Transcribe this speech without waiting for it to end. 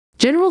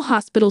General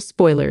Hospital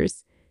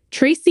spoilers.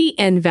 Tracy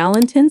and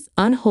Valentin's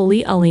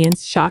unholy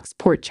alliance shocks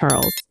Port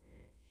Charles.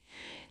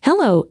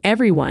 Hello,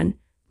 everyone.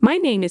 My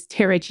name is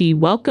Tracy.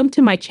 Welcome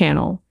to my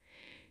channel.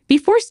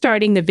 Before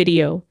starting the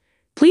video,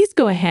 please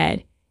go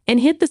ahead and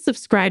hit the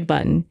subscribe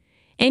button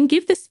and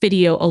give this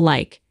video a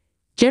like.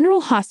 General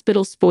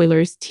Hospital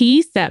spoilers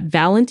tease that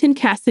Valentin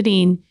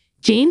Cassadine,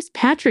 James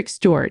Patrick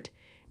Stewart,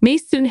 may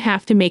soon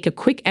have to make a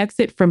quick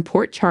exit from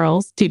Port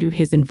Charles due to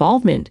his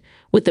involvement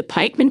with the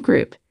Pikeman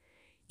Group.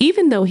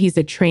 Even though he's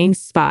a trained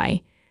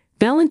spy,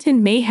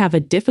 Valentin may have a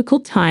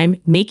difficult time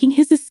making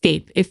his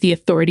escape if the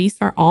authorities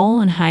are all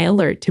on high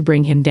alert to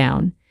bring him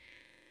down.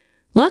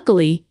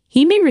 Luckily,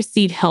 he may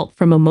receive help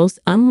from a most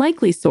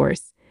unlikely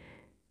source.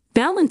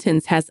 Valentin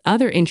has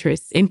other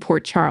interests in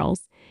Port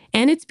Charles,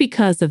 and it's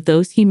because of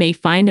those he may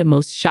find a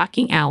most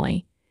shocking ally.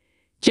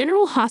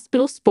 General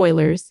Hospital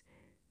spoilers.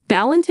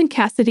 Valentin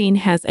Cassadine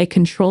has a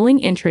controlling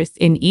interest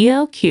in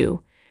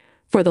ELQ.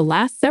 For the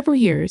last several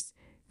years,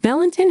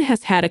 Valentin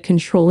has had a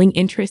controlling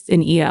interest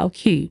in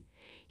ELQ.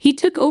 He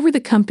took over the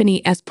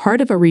company as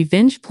part of a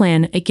revenge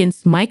plan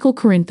against Michael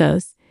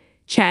Corinthos,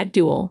 Chad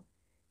Duell.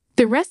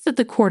 The rest of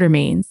the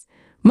Quartermaines,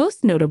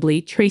 most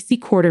notably Tracy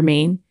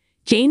Quartermaine,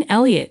 Jane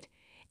Elliott,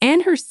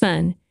 and her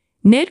son,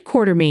 Ned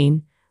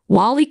Quartermaine,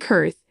 Wally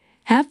Kurth,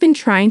 have been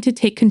trying to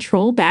take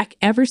control back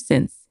ever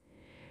since.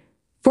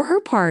 For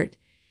her part,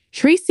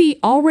 Tracy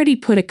already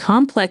put a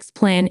complex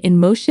plan in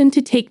motion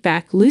to take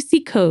back Lucy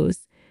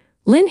Coe's,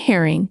 Lynn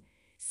Herring,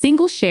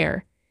 single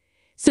share,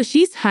 so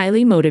she's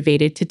highly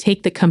motivated to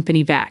take the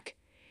company back.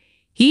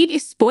 Heed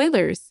is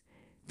spoilers.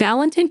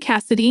 Valentin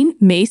Cassadine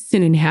may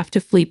soon have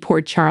to flee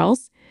Port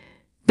Charles.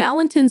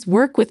 Valentin's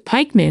work with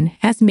pikemen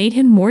has made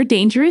him more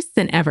dangerous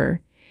than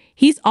ever.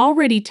 He's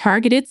already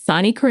targeted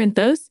Sonny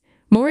Corinthos,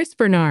 Maurice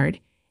Bernard,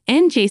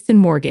 and Jason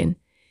Morgan,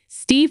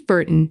 Steve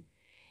Burton,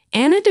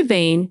 Anna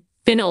Devane,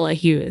 Finola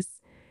Hughes.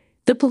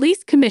 The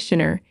police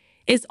commissioner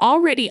is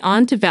already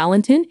on to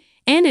Valentin,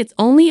 and it's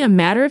only a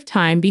matter of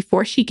time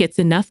before she gets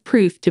enough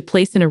proof to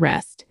place an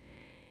arrest.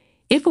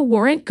 If a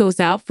warrant goes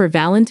out for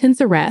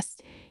Valentin's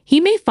arrest, he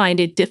may find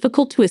it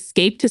difficult to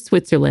escape to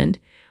Switzerland,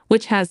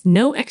 which has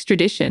no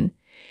extradition.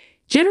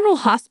 General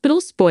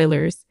Hospital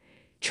spoilers.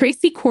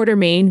 Tracy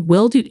Quartermaine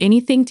will do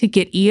anything to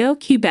get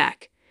ELQ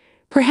back.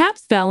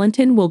 Perhaps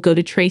Valentin will go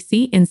to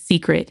Tracy in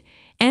secret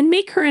and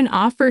make her an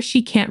offer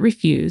she can't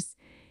refuse.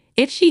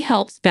 If she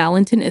helps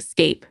Valentin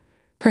escape,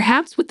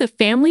 perhaps with a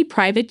family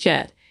private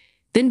jet,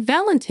 then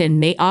Valentin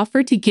may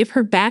offer to give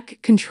her back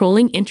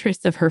controlling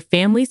interest of her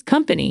family's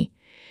company.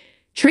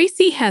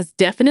 Tracy has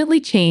definitely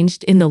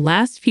changed in the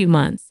last few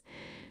months,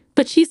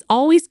 but she's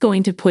always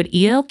going to put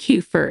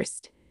ELQ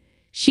first.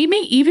 She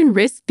may even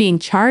risk being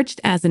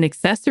charged as an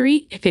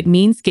accessory if it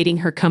means getting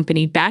her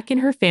company back in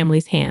her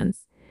family's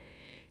hands.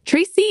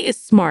 Tracy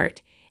is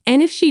smart,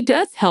 and if she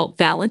does help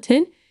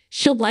Valentin,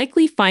 she'll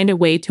likely find a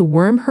way to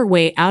worm her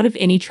way out of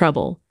any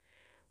trouble.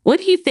 What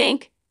do you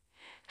think?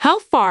 How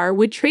far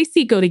would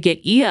Tracy go to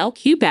get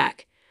ELQ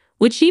back?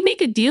 Would she make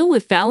a deal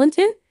with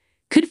Valentin?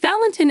 Could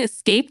Valentin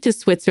escape to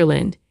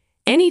Switzerland?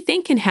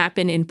 Anything can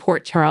happen in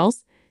Port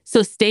Charles,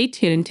 so stay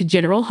tuned to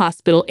General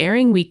Hospital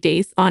airing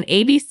weekdays on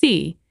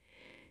ABC.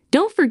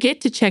 Don't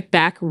forget to check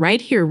back right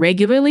here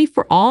regularly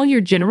for all your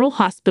General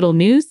Hospital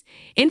news,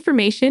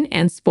 information,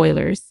 and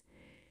spoilers.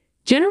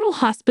 General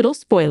Hospital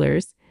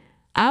spoilers.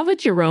 Ava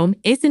Jerome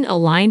isn't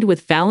aligned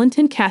with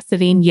Valentin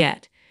Cassadine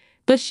yet,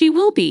 but she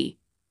will be.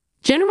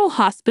 General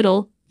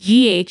Hospital,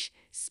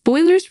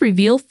 spoilers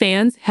reveal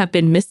fans have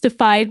been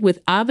mystified with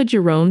Ava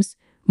Jerome's,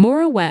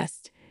 Maura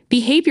West,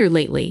 behavior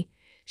lately.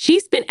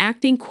 She's been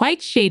acting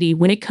quite shady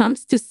when it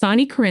comes to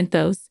Sonny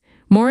Corinthos,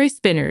 Maurice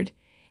Bernard,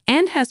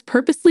 and has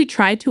purposely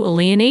tried to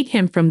alienate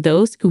him from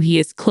those who he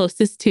is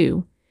closest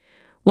to.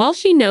 While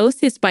she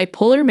knows his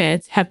bipolar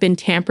meds have been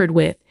tampered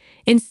with,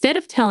 instead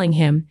of telling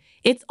him,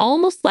 it's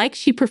almost like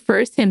she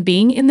prefers him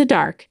being in the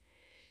dark.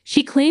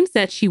 She claims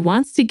that she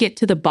wants to get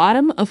to the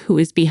bottom of who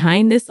is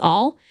behind this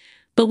all,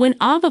 but when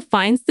Ava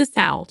finds this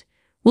out,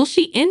 will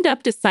she end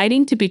up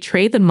deciding to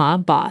betray the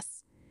mob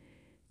boss?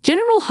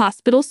 General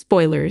Hospital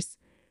spoilers.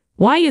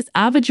 Why is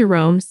Ava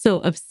Jerome so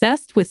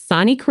obsessed with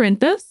Sonny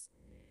Corinthos?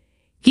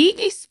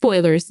 Geeky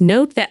spoilers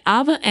note that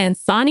Ava and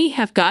Sonny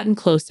have gotten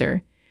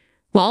closer.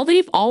 While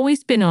they've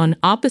always been on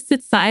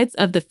opposite sides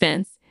of the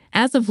fence,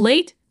 as of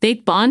late,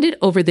 they've bonded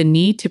over the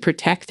need to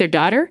protect their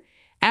daughter,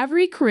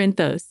 Avery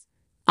Corinthos,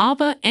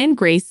 Ava, and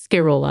Grace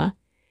Scarola.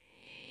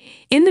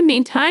 In the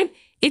meantime,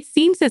 it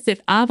seems as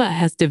if Ava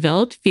has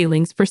developed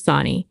feelings for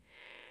Sonny.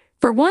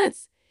 For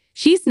once,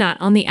 she's not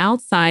on the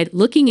outside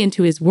looking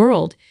into his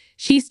world,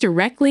 she's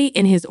directly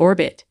in his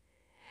orbit.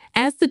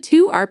 As the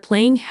two are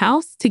playing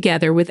house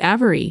together with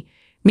Avery,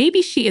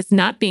 maybe she is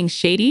not being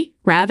shady,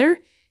 rather,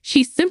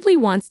 she simply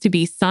wants to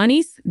be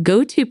Sonny's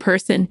go-to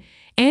person,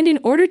 and in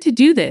order to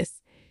do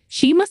this,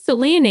 she must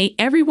alienate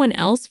everyone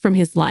else from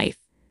his life.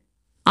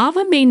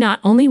 Ava may not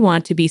only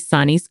want to be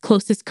Sonny's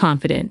closest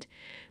confidant,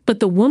 but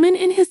the woman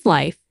in his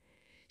life.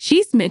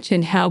 She's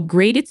mentioned how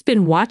great it's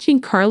been watching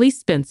Carly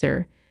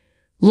Spencer,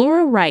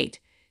 Laura Wright,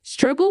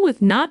 struggle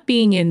with not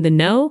being in the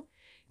know?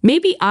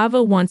 Maybe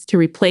Ava wants to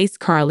replace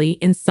Carly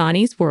in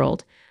Sonny's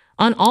world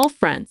on all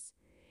fronts.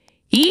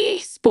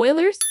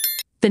 Spoilers!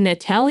 The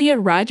Natalia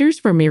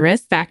Rogers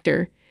Ramirez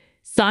factor.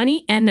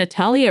 Sonny and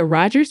Natalia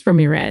Rogers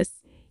Ramirez,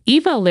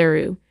 Eva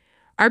Leru,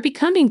 are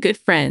becoming good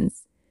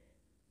friends.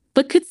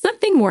 But could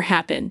something more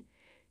happen?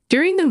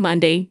 During the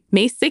Monday,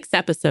 May 6th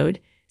episode,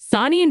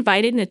 Sonny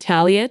invited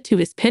Natalia to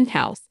his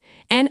penthouse,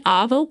 and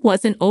Ava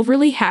wasn't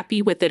overly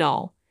happy with it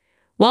all.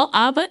 While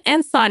Ava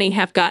and Sonny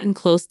have gotten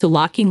close to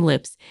locking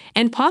lips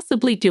and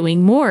possibly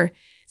doing more,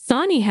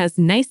 Sonny has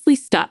nicely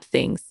stopped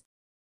things.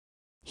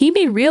 He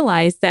may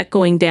realize that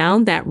going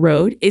down that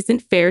road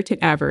isn't fair to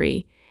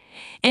Avery,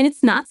 and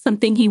it's not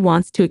something he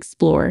wants to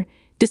explore,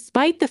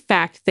 despite the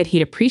fact that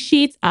he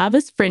appreciates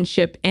Ava's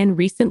friendship and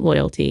recent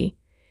loyalty.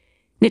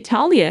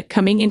 Natalia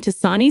coming into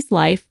Sonny's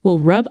life will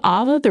rub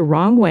Ava the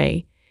wrong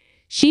way.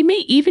 She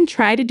may even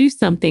try to do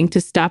something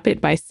to stop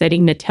it by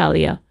setting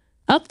Natalia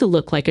up to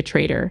look like a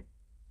traitor.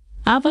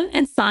 Ava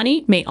and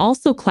Sonny may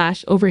also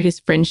clash over his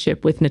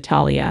friendship with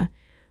Natalia,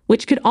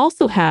 which could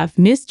also have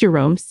Miss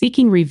Jerome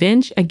seeking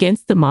revenge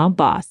against the mob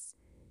boss.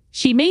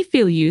 She may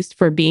feel used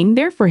for being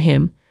there for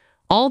him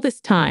all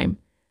this time,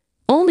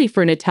 only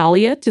for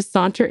Natalia to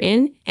saunter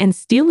in and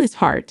steal his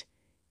heart.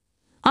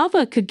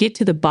 Ava could get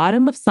to the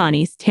bottom of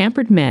Sonny's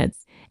tampered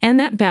meds, and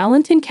that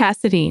Valentin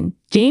Cassadine,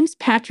 James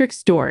Patrick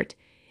Stewart,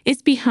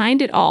 is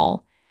behind it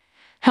all.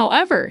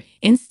 However,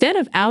 instead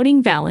of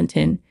outing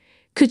Valentin,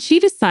 could she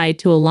decide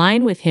to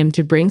align with him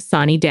to bring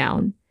Sonny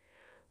down?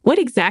 What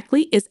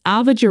exactly is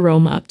Ava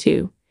Jerome up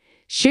to?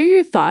 Share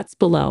your thoughts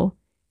below.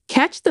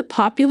 Catch the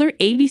popular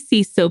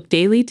ABC soap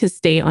daily to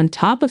stay on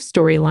top of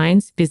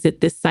storylines. Visit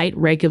this site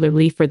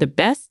regularly for the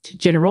best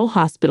General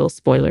Hospital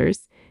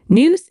spoilers,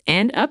 news,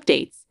 and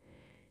updates.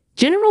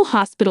 General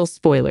Hospital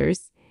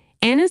spoilers.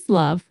 Anna's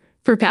love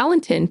for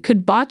Valentin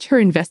could botch her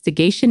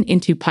investigation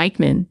into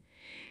Pikeman.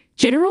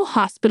 General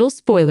Hospital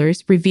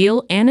spoilers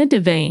reveal Anna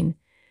Devane,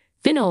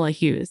 Finola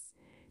Hughes,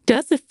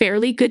 does a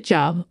fairly good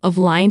job of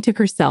lying to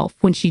herself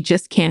when she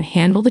just can't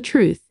handle the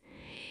truth.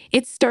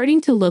 It's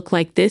starting to look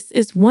like this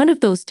is one of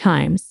those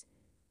times.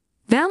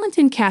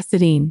 Valentin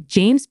Cassadine,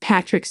 James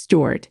Patrick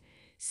Stewart,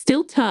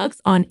 still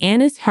tugs on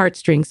Anna's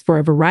heartstrings for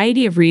a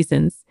variety of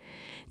reasons,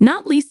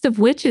 not least of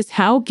which is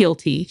how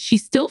guilty she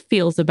still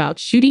feels about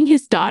shooting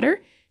his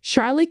daughter,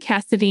 Charlotte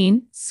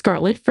Cassadine,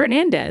 Scarlett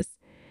Fernandez.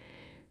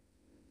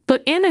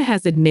 But Anna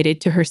has admitted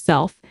to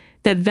herself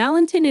that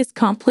Valentin is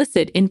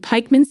complicit in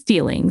Pikeman's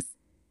dealings.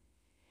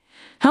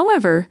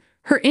 However,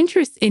 her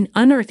interest in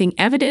unearthing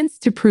evidence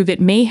to prove it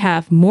may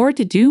have more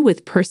to do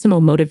with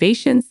personal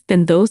motivations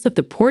than those of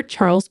the Port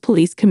Charles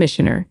Police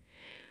Commissioner.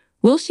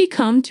 Will she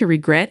come to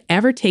regret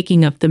ever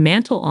taking up the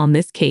mantle on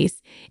this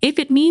case if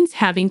it means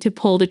having to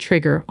pull the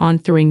trigger on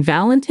throwing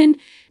Valentin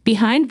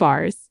behind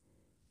bars?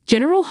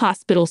 General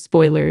Hospital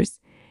spoilers.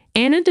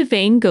 Anna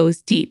Devane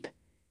goes deep,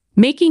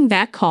 making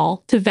that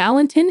call to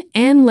Valentin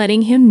and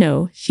letting him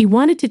know she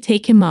wanted to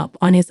take him up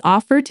on his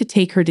offer to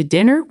take her to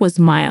dinner was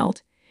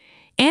mild.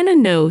 Anna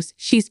knows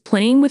she's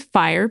playing with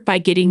fire by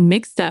getting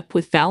mixed up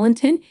with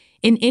Valentin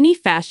in any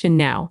fashion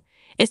now,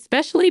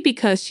 especially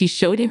because she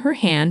showed him her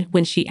hand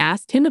when she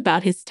asked him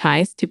about his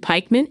ties to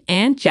Pikeman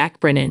and Jack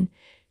Brennan,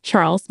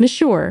 Charles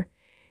Mashore,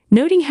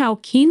 noting how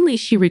keenly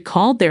she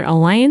recalled their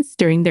alliance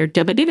during their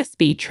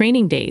WWSB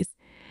training days,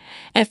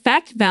 a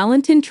fact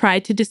Valentin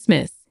tried to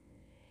dismiss.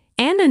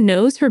 Anna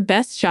knows her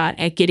best shot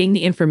at getting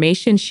the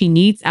information she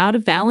needs out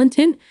of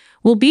Valentin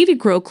will be to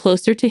grow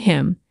closer to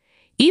him,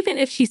 even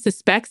if she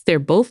suspects they're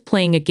both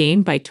playing a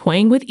game by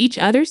toying with each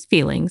other's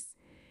feelings.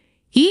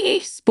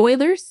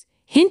 Spoilers,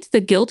 hint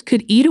the guilt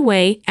could eat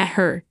away at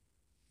her.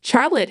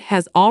 Charlotte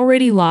has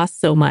already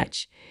lost so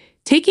much,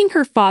 taking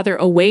her father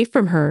away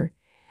from her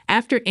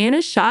after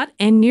Anna shot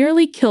and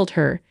nearly killed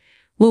her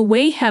will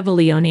weigh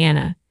heavily on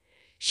Anna.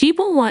 She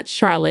won't want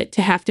Charlotte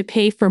to have to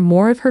pay for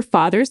more of her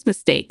father's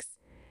mistakes.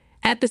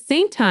 At the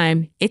same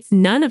time, it's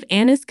none of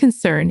Anna's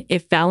concern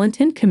if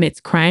Valentin commits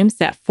crimes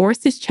that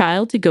force his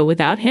child to go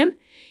without him.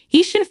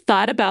 He should have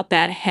thought about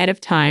that ahead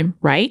of time,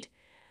 right?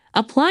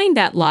 Applying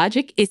that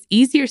logic is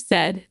easier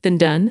said than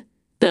done,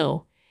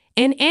 though.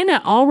 And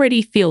Anna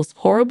already feels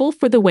horrible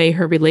for the way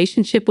her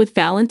relationship with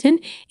Valentin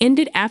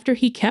ended after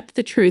he kept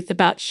the truth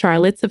about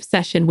Charlotte's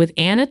obsession with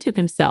Anna to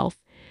himself.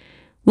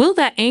 Will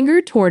that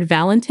anger toward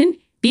Valentin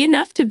be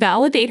enough to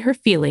validate her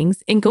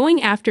feelings in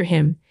going after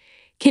him?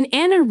 Can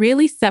Anna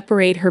really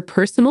separate her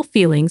personal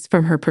feelings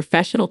from her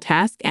professional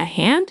task at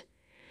hand?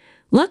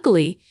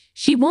 Luckily,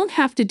 she won't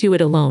have to do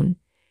it alone.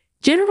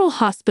 General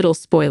Hospital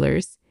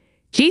spoilers.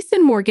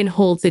 Jason Morgan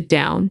holds it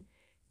down.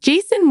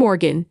 Jason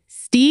Morgan,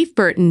 Steve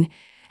Burton,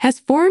 has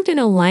formed an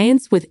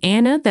alliance with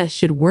Anna that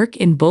should work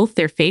in both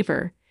their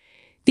favor.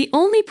 The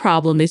only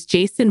problem is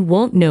Jason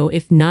won't know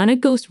if Nana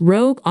goes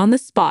rogue on the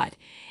spot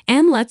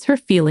and lets her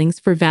feelings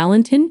for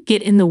Valentin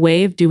get in the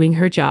way of doing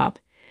her job.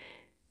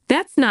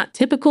 That's not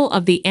typical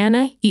of the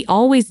Anna he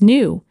always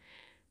knew,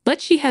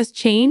 but she has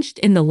changed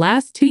in the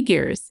last 2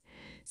 years.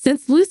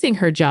 Since losing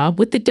her job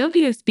with the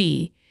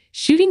WSB,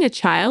 shooting a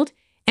child,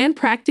 and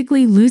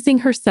practically losing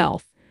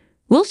herself.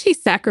 Will she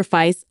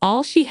sacrifice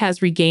all she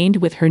has regained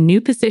with her new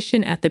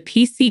position at the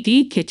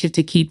PCD kitchen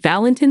to keep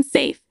Valentin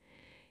safe?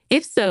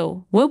 If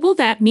so, what will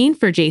that mean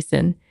for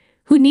Jason,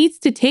 who needs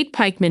to take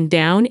Pikeman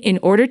down in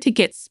order to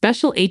get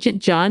Special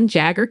Agent John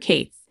Jagger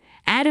Cates,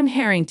 Adam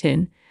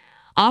Harrington,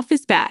 off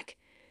his back?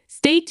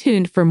 Stay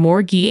tuned for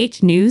more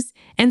GH news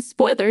and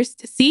spoilers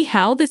to see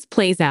how this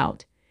plays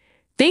out.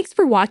 Thanks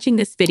for watching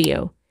this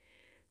video.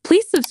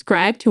 Please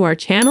subscribe to our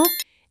channel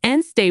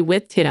and stay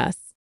with us.